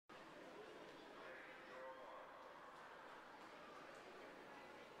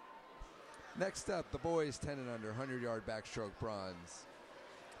Next up, the boys 10 and under, 100-yard backstroke bronze.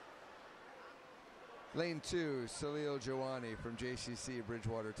 Lane 2, Salil Jawani from JCC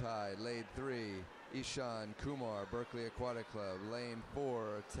Bridgewater Tide. Lane 3, Ishan Kumar, Berkeley Aquatic Club. Lane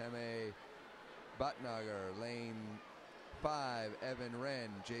 4, Teme Bhatnagar. Lane 5, Evan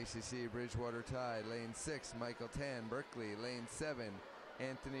Wren, JCC Bridgewater Tide. Lane 6, Michael Tan, Berkeley. Lane 7,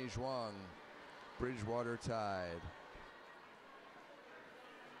 Anthony Zhuang, Bridgewater Tide.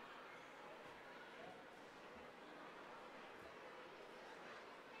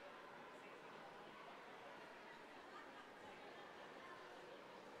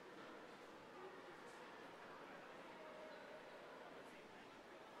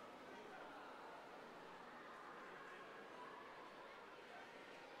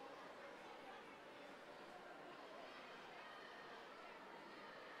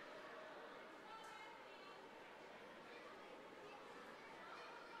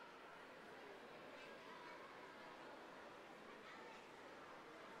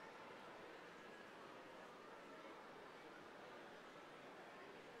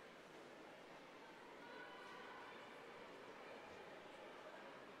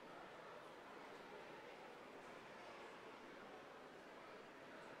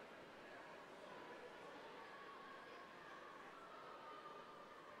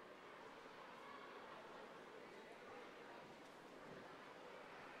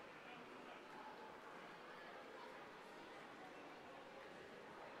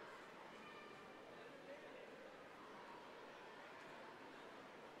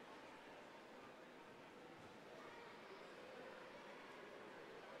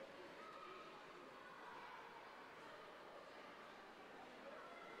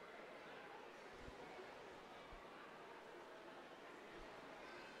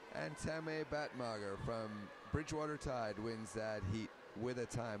 And Tame Bhatnagar from Bridgewater Tide wins that heat with a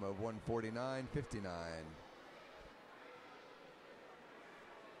time of 1:49.59.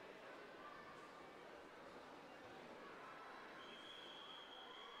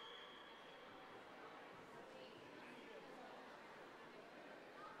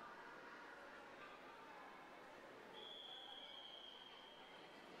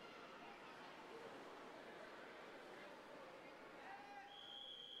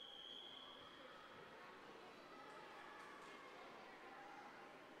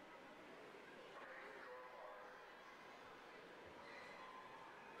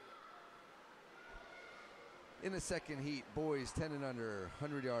 In the second heat, boys 10 and under,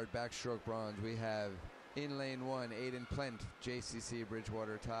 100-yard backstroke bronze, we have in lane 1, Aiden Plent, JCC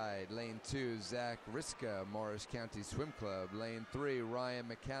Bridgewater Tide. Lane 2, Zach Riska, Morris County Swim Club. Lane 3, Ryan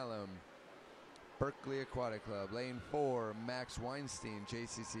McCallum, Berkeley Aquatic Club. Lane 4, Max Weinstein,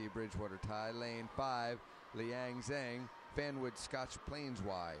 JCC Bridgewater Tide. Lane 5, Liang Zhang, Fanwood Scotch Plains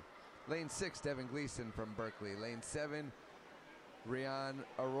Y. Lane 6, Devin Gleason from Berkeley. Lane 7, Rian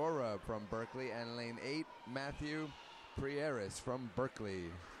Aurora from Berkeley, and lane 8, Matthew Prieris from Berkeley.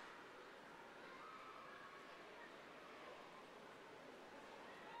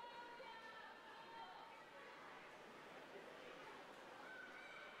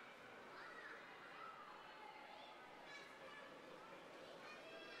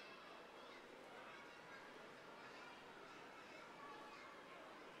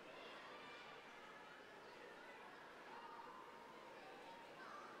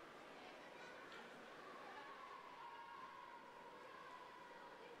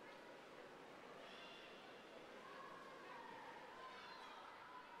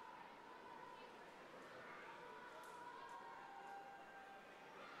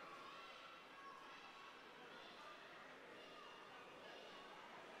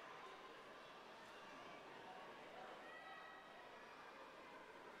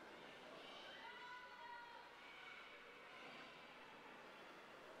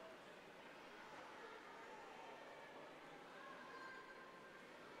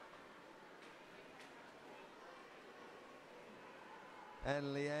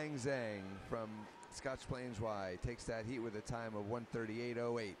 And Liang Zhang from Scotch Plains Y takes that heat with a time of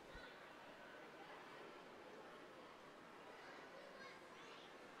 1:38.08.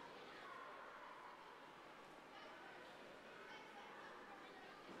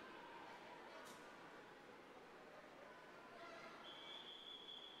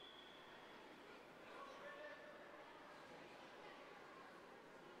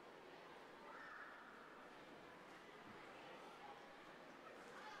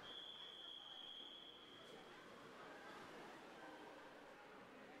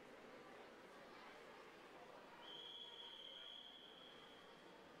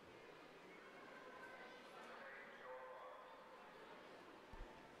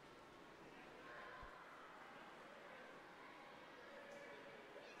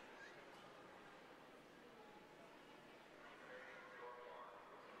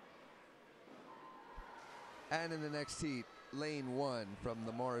 And in the next heat, lane 1 from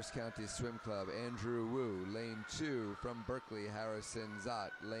the Morris County Swim Club, Andrew Wu. Lane 2 from Berkeley, Harrison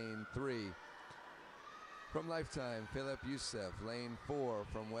Zott. Lane 3 from Lifetime, Philip Youssef. Lane 4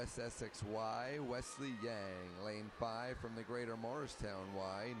 from West Essex Y, Wesley Yang. Lane 5 from the Greater Morristown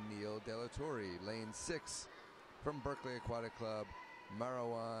Y, Neil Delatorre. Lane 6 from Berkeley Aquatic Club,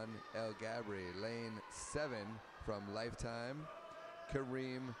 Marwan El Gabri. Lane 7 from Lifetime,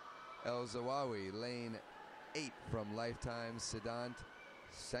 Kareem El Zawawi. Lane 8 from Lifetime, Siddhant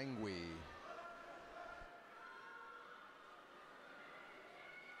Sangwi.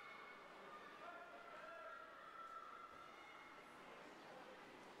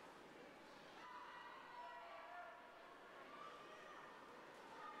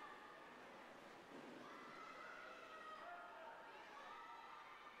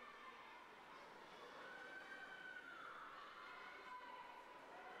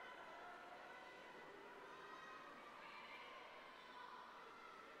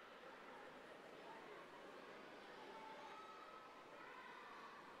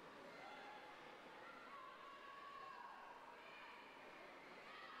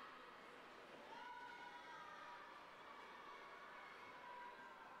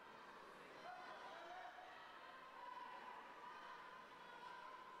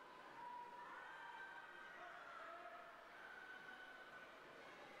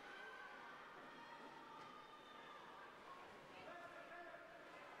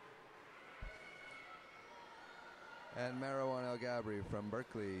 And Marwan El Gabri from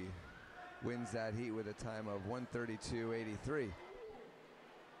Berkeley wins that heat with a time of 1:32.83.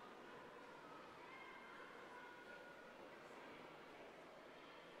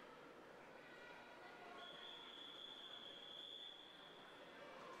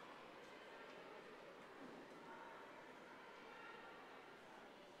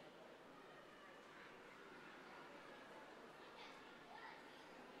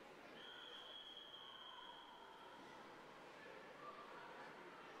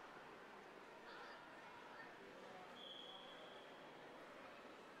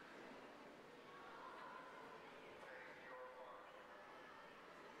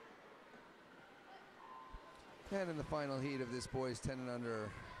 And in the final heat of this boys 10 and under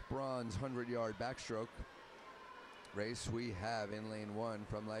bronze 100-yard backstroke race, we have in lane 1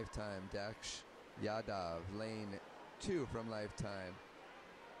 from Lifetime, Daksh Yadav. Lane 2 from Lifetime,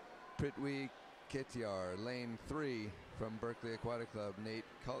 Prithvi Ketyar. Lane 3 from Berkeley Aquatic Club, Nate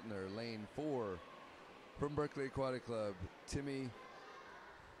Kaltner. Lane 4 from Berkeley Aquatic Club, Timmy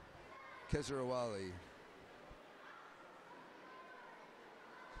Kesarawali.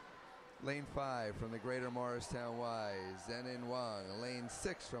 Lane 5 from the Greater Morristown Y, Zenin Wang. Lane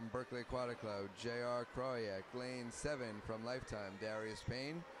 6 from Berkeley Aquatic Club, J.R. Kroyak. Lane 7 from Lifetime, Darius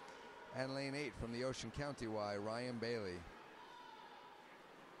Payne. And lane 8 from the Ocean County Y, Ryan Bailey.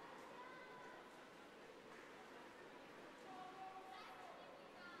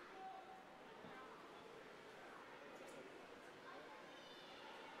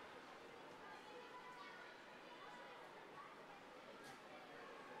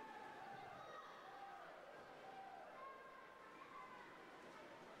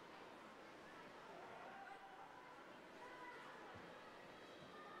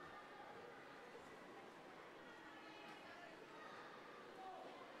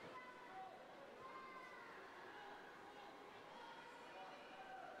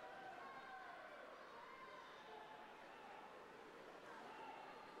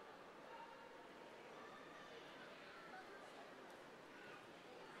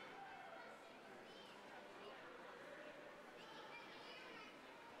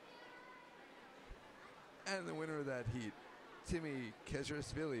 And the winner of that heat, Timmy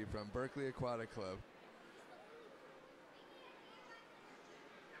Kesrasvili from Berkeley Aquatic Club.